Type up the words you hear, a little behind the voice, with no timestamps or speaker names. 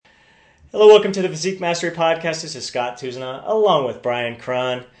Hello, welcome to the Physique Mastery Podcast. This is Scott Tuzana, along with Brian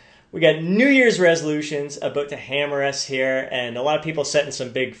Cron. We got New Year's resolutions about to hammer us here, and a lot of people setting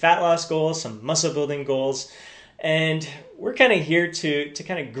some big fat loss goals, some muscle building goals, and we're kind of here to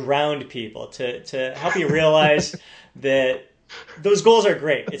kind of ground people, to help you realize that those goals are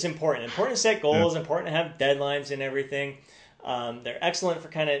great. It's important. Important to set goals, important to have deadlines and everything. They're excellent for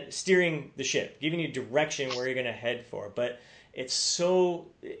kind of steering the ship, giving you direction where you're going to head for, but it's so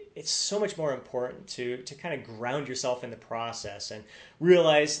much more important to kind of ground yourself in the process and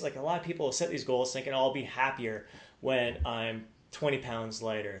realize, like, a lot of people set these goals thinking, oh, I'll be happier when I'm 20 pounds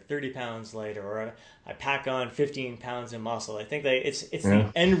lighter, 30 pounds lighter, or I pack on 15 pounds in muscle. I think that it's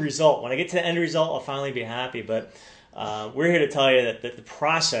the end result. When I get to the end result, I'll finally be happy. But we're here to tell you that the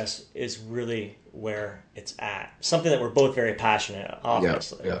process is really where it's at. Something that we're both very passionate,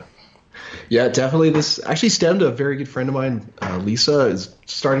 obviously. Yeah, definitely. This actually stemmed a very good friend of mine, Lisa, is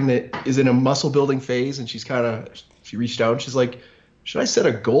in a muscle building phase, and she reached out and she's like, should I set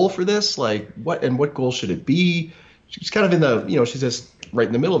a goal for this? Like, what goal should it be? She's kind of she's just right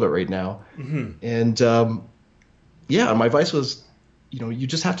in the middle of it right now. Mm-hmm. And my advice was, you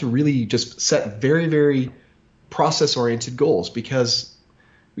just have to really just set very, very process oriented goals, because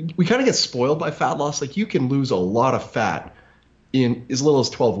we kind of get spoiled by fat loss. Like, you can lose a lot of fat in as little as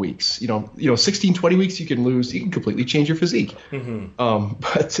 12 weeks, 16, 20 weeks, you can completely change your physique. Mm-hmm.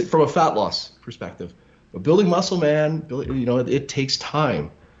 But from a fat loss perspective, but building muscle, man, it takes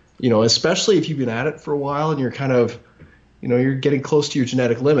time, especially if you've been at it for a while and you're kind of, you're getting close to your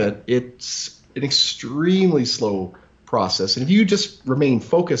genetic limit. It's an extremely slow process. And if you just remain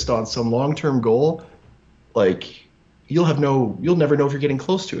focused on some long-term goal, like, you'll never know if you're getting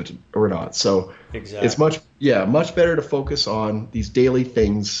close to it or not. So exactly. It's much better to focus on these daily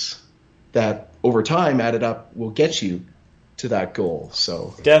things that over time added up will get you to that goal.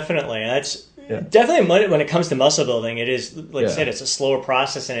 So definitely. Definitely when it comes to muscle building, it is, like I said, it's a slower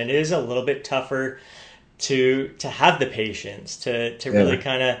process, and it is a little bit tougher to have the patience to really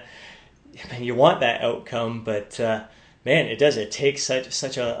kind of, you want that outcome, but man, it takes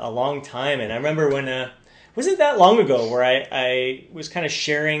such a long time. And I remember when wasn't that long ago where I was kind of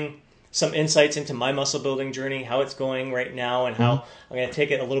sharing some insights into my muscle building journey, how it's going right now, and how I'm going to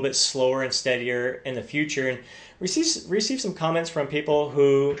take it a little bit slower and steadier in the future. And receive some comments from people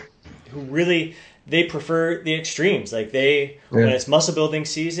who really, they prefer the extremes. Like, when it's muscle building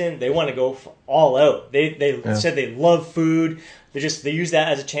season, they want to go all out. They said they love food. They use that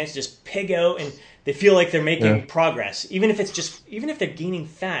as a chance to just pig out, and they feel like they're making progress. Even if they're gaining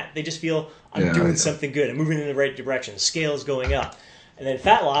fat, they just feel, I'm doing something good. I'm moving in the right direction. The scale is going up. And then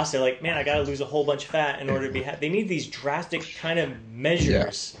fat loss, they're like, man, I got to lose a whole bunch of fat in order to be happy. They need these drastic kind of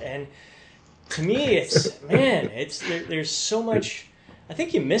measures. Yeah. And to me, there's so much. I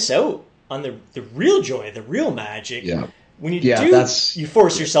think you miss out on the real joy, the real magic. Yeah. When you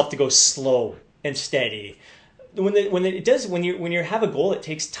force yourself to go slow and steady. When you have a goal that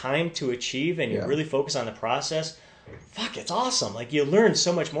takes time to achieve, and you really focus on the process, it's awesome. Like, you learn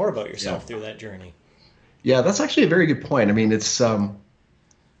so much more about yourself through that journey. Yeah, that's actually a very good point. I mean, it's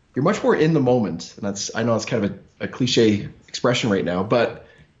you're much more in the moment, and I know it's kind of a cliche expression right now, but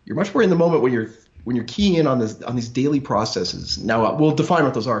you're much more in the moment when you're keying in on these daily processes. Now, we'll define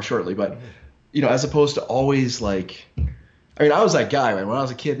what those are shortly, but as opposed to always, like, I mean, I was that guy, man. When I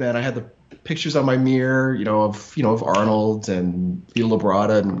was a kid, man, I had the pictures on my mirror, of Arnold and Vito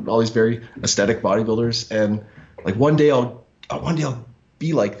Labrada and all these very aesthetic bodybuilders, and like one day I'll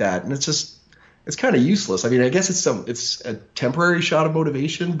be like that, and it's kind of useless. I mean, I guess it's a temporary shot of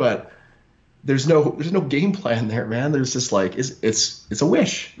motivation, but there's no game plan there, man. There's just like it's a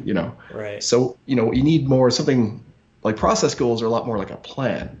wish, Right. So you need more, something like process goals are a lot more like a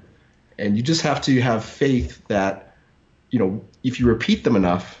plan, and you just have to have faith that if you repeat them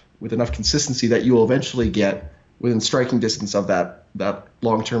enough with enough consistency, that you will eventually get within striking distance of that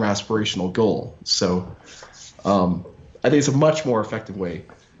long-term aspirational goal. So I think it's a much more effective way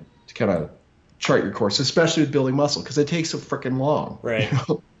to kind of chart your course, especially with building muscle, because it takes so freaking long. Right.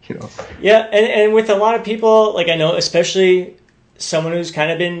 Yeah, and with a lot of people, like, I know, especially someone who's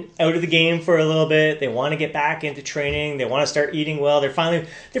kind of been out of the game for a little bit, they want to get back into training, they want to start eating well, they're finally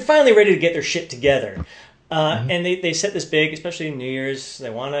ready to get their shit together. And they set this big, especially in New Year's,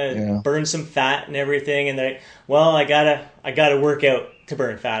 they want to burn some fat and everything, and they're like, well, I gotta work out to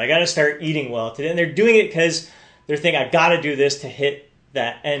burn fat. I gotta start eating well today. And they're doing it because they're thinking, I gotta do this to hit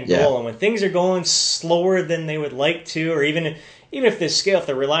that end goal. And when things are going slower than they would like to, or even if if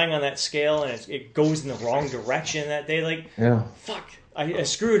they're relying on that scale and it goes in the wrong direction that day, fuck, I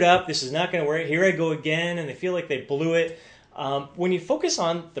screwed up. This is not going to work. Here I go again. And they feel like they blew it. When you focus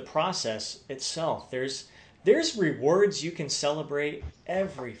on the process itself, there's rewards you can celebrate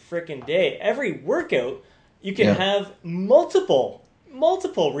every freaking day. Every workout, you can have multiple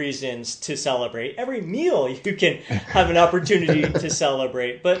reasons to celebrate. Every meal, you can have an opportunity to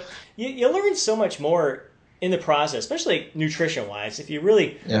celebrate. But you learn so much more in the process, especially nutrition wise. If you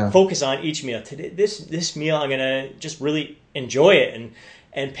really focus on each meal, today this meal, I'm gonna just really enjoy it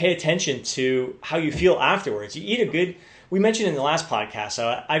and pay attention to how you feel afterwards. You eat a good. We mentioned in the last podcast,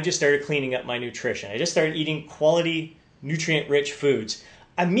 so I've just started cleaning up my nutrition. I just started eating quality, nutrient-rich foods.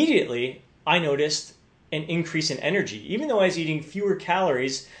 Immediately, I noticed an increase in energy. Even though I was eating fewer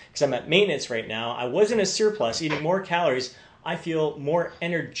calories, because I'm at maintenance right now, I was in a surplus, eating more calories. I feel more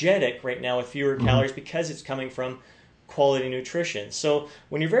energetic right now with fewer calories because it's coming from quality nutrition. So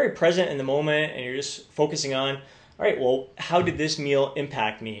when you're very present in the moment and you're just focusing on, all right, well, how did this meal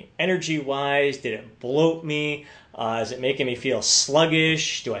impact me? Energy-wise, did it bloat me? Is it making me feel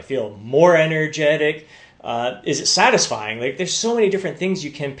sluggish? Do I feel more energetic? Is it satisfying? Like, there's so many different things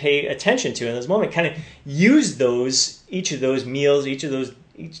you can pay attention to in this moment. Kind of use each of those meals, each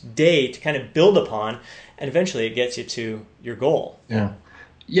day to kind of build upon, and eventually it gets you to your goal.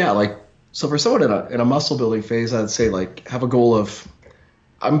 Yeah. Like, so for someone in a muscle building phase, I'd say like have a goal of.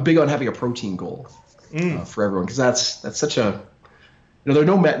 I'm big on having a protein goal for everyone, because that's such a. There are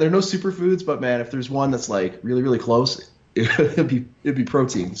no superfoods, but man, if there's one that's like really, really close, it'd be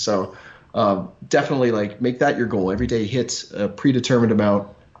protein. So definitely like make that your goal. Every day hit a predetermined amount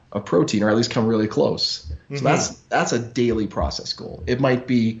of protein, or at least come really close. So that's a daily process goal. It might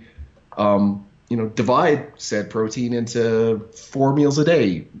be, divide said protein into 4 meals a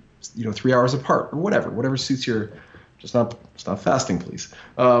day, 3 hours apart, or whatever suits your. Just not fasting, please.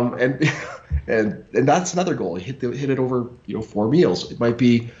 And that's another goal. Hit it over 4 meals. It might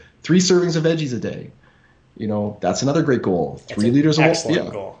be 3 servings of veggies a day. That's another great goal. 3 liters of water.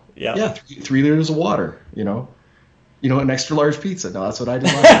 Goal. Yeah. 3 liters of water. An extra large pizza. No, that's what I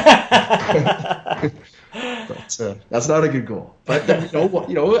did last time. But that's not a good goal.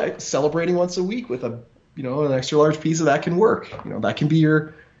 But celebrating once a week with an extra large pizza, that can work. That can be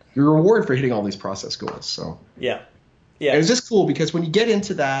your reward for hitting all these process goals. So yeah. And it's just cool because when you get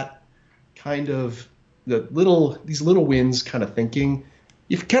into that kind of these little wins kind of thinking,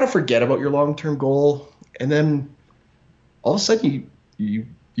 you kind of forget about your long-term goal, and then all of a sudden you've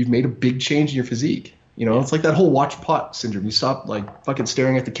made a big change in your physique. It's like that whole watch pot syndrome. You stop like fucking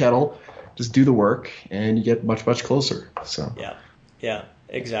staring at the kettle, just do the work, and you get much, much closer. So yeah,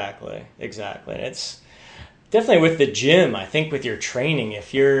 exactly. And it's definitely with the gym. I think with your training,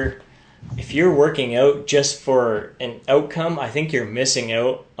 if you're working out just for an outcome, I think you're missing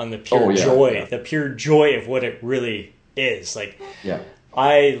out on the pure joy, the pure joy of what it really is. Like,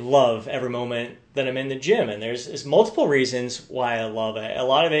 I love every moment that I'm in the gym, and there's multiple reasons why I love it. A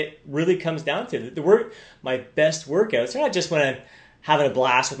lot of it really comes down to my best workouts. They're not just when I'm having a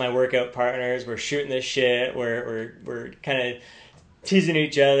blast with my workout partners, we're shooting this shit, we're kind of teasing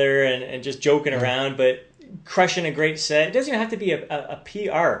each other and just joking around, but crushing a great set. It doesn't even have to be a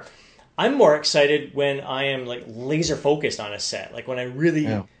PR. I'm more excited when I am like laser focused on a set, like when I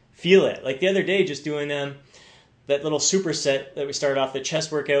really feel it. Like the other day, just doing that little superset that we started off the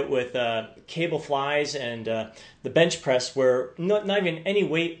chest workout with cable flies and the bench press, where not even any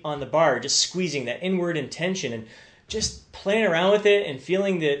weight on the bar, just squeezing that inward intention and just playing around with it and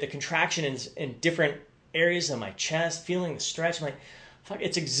feeling the contraction in different areas of my chest, feeling the stretch. I'm like, fuck,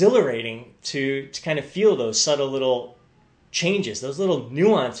 it's exhilarating to kind of feel those subtle little changes. Those little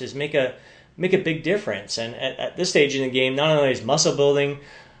nuances make a big difference. And at this stage in the game, not only is muscle building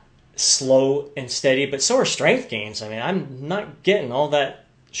slow and steady, but so are strength gains. I mean, I'm not getting all that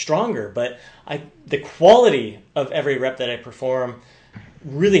stronger, but the quality of every rep that I perform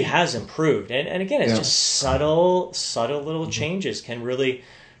really has improved. And again, it's just subtle little changes can really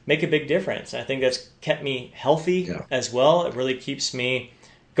make a big difference. I think that's kept me healthy as well. It really keeps me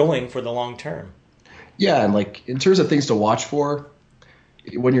going for the long term. Yeah, and like in terms of things to watch for,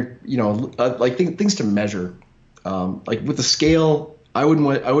 when you're, things to measure, like with the scale, I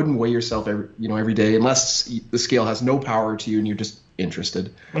wouldn't weigh yourself every day unless the scale has no power to you and you're just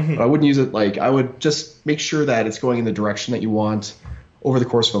interested. But I wouldn't use it. Like, I would just make sure that it's going in the direction that you want over the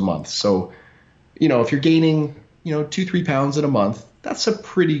course of a month. So, if you're gaining, 2-3 pounds in a month, that's a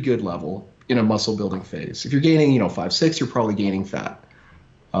pretty good level in a muscle building phase. If you're gaining, 5-6, you're probably gaining fat.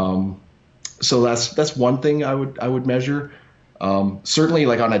 So that's one thing I would measure. Certainly,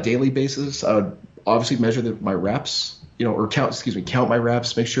 like on a daily basis, I would obviously measure my reps, or count my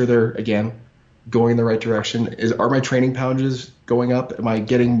reps, make sure they're, again, going in the right direction. Are my training poundages going up? Am I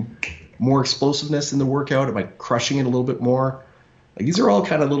getting more explosiveness in the workout? Am I crushing it a little bit more? Like these are all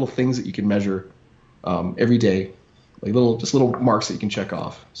kind of little things that you can measure every day, like little marks that you can check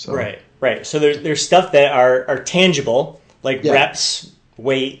off. So right. So there's stuff that are tangible, like reps,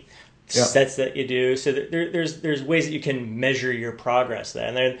 weight, sets that you do. So there's ways that you can measure your progress there.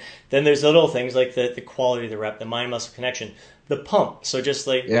 And then there's little things like the quality of the rep, the mind muscle connection, the pump. So just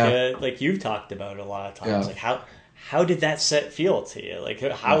like you've talked about a lot of times, like how did that set feel to you? Like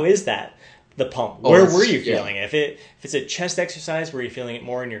how is that? The pump. Where were you feeling it? If it's a chest exercise, were you feeling it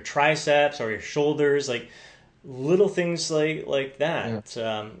more in your triceps or your shoulders? Like little things like that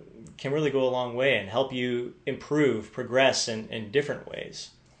can really go a long way and help you improve, progress in different ways.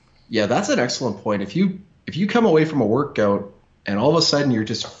 Yeah, that's an excellent point. If you come away from a workout and all of a sudden you're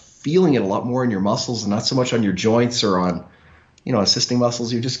just feeling it a lot more in your muscles and not so much on your joints or on, assisting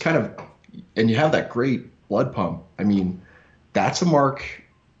muscles, you're just kind of, and you have that great blood pump. I mean, that's a mark.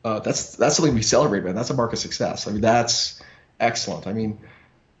 That's something we celebrate, man. That's a mark of success. I mean, that's excellent. I mean,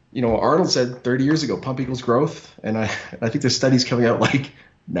 Arnold said 30 years ago, pump equals growth. And I think there's studies coming out like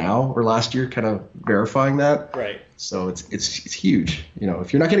now or last year kind of verifying that. Right. So it's huge.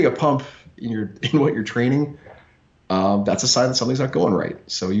 If you're not getting a pump in what you're training, that's a sign that something's not going right.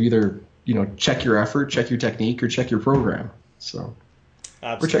 So you either, check your effort, check your technique, or check your program. So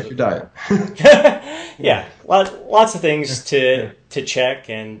absolutely. Or check your diet. Yeah. Lots of things to check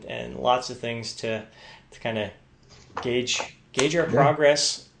and lots of things to kind of gauge our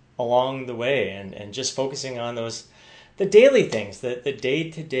progress along the way and just focusing on the daily things, the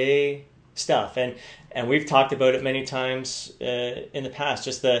day-to-day stuff. And we've talked about it many times in the past,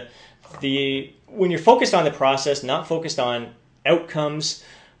 just the when you're focused on the process, not focused on outcomes,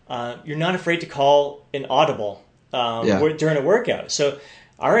 you're not afraid to call an audible during a workout. So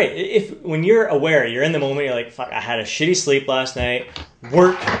all right, when you're aware, you're in the moment, you're like, fuck, I had a shitty sleep last night,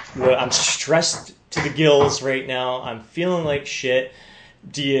 I'm stressed to the gills right now, I'm feeling like shit.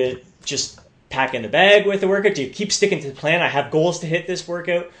 Do you just pack in the bag with the workout? Do you keep sticking to the plan? I have goals to hit this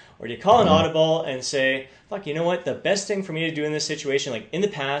workout. Or do you call an audible and say, fuck, you know what? The best thing for me to do in this situation, like in the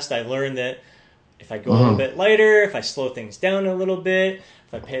past, I learned that if I go a little bit lighter, if I slow things down a little bit,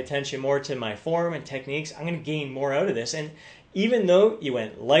 if I pay attention more to my form and techniques, I'm going to gain more out of this. And even though you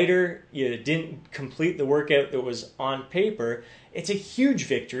went lighter, you didn't complete the workout that was on paper, it's a huge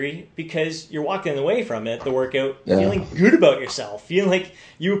victory because you're walking away from the workout, feeling good about yourself, feeling like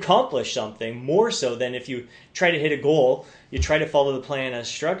you accomplished something more so than if you try to hit a goal, you try to follow the plan as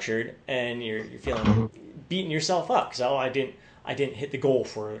structured, and you're feeling beating yourself up because I didn't hit the goal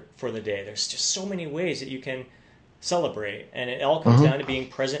for the day. There's just so many ways that you can celebrate, and it all comes down to being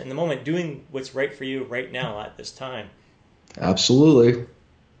present in the moment, doing what's right for you right now at this time. Absolutely.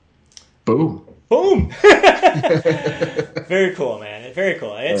 Boom. Very cool, man. Very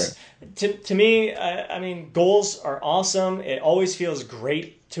cool. It's to me. I mean, goals are awesome. It always feels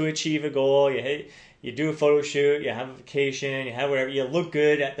great to achieve a goal. You do a photo shoot, you have a vacation, you have whatever. You look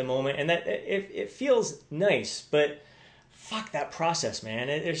good at the moment, and that it feels nice. But fuck that process, man.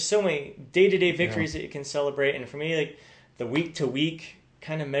 There's so many day-to-day victories that you can celebrate, and for me, like the week-to-week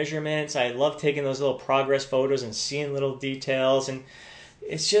kind of measurements, I love taking those little progress photos and seeing little details, and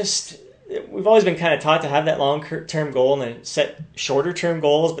it's just. We've always been kind of taught to have that long-term goal and then set shorter-term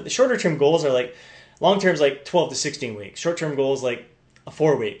goals, but the shorter-term goals are like, long-term is like 12 to 16 weeks. Short-term goal is like a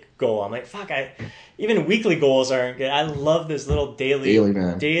 4-week goal. I'm like, fuck, even weekly goals aren't good. I love those little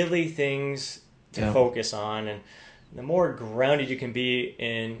daily things to focus on, and the more grounded you can be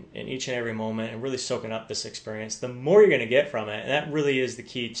in each and every moment and really soaking up this experience, the more you're going to get from it, and that really is the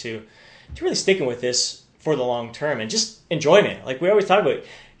key to really sticking with this for the long term and just enjoyment. Like we always talk about,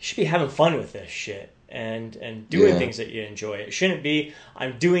 you should be having fun with this shit and doing things that you enjoy. It shouldn't be,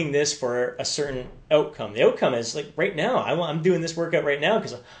 I'm doing this for a certain outcome. The outcome is like right now, I'm doing this workout right now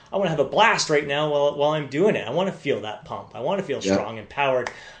because I want to have a blast right now while I'm doing it. I want to feel that pump. I want to feel strong,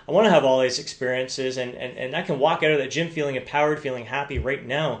 empowered. I want to have all these experiences and I can walk out of the gym feeling empowered, feeling happy right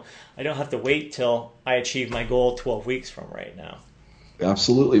now. I don't have to wait till I achieve my goal 12 weeks from right now.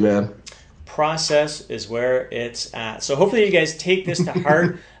 Absolutely, man. Process is where it's at. So hopefully you guys take this to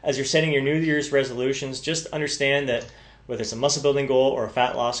heart as you're setting your New Year's resolutions. Just understand that whether it's a muscle building goal or a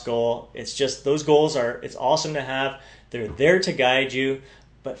fat loss goal, it's just those goals it's awesome to have. They're there to guide you,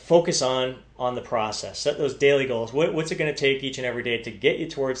 but focus on the process. Set those daily goals. What's it going to take each and every day to get you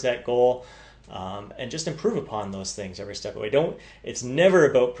towards that goal? And just improve upon those things every step of the way. It's never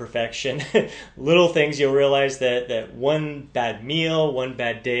about perfection. Little things, you'll realize that one bad meal, one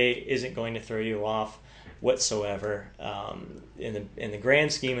bad day isn't going to throw you off whatsoever. In the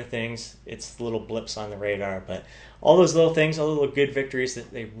grand scheme of things, it's little blips on the radar, but all those little things, all the little good victories,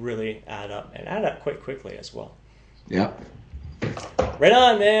 that they really add up and add up quite quickly as well. Yeah. Right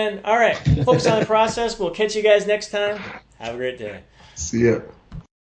on, man. All right. Focus on the process. We'll catch you guys next time. Have a great day. See ya.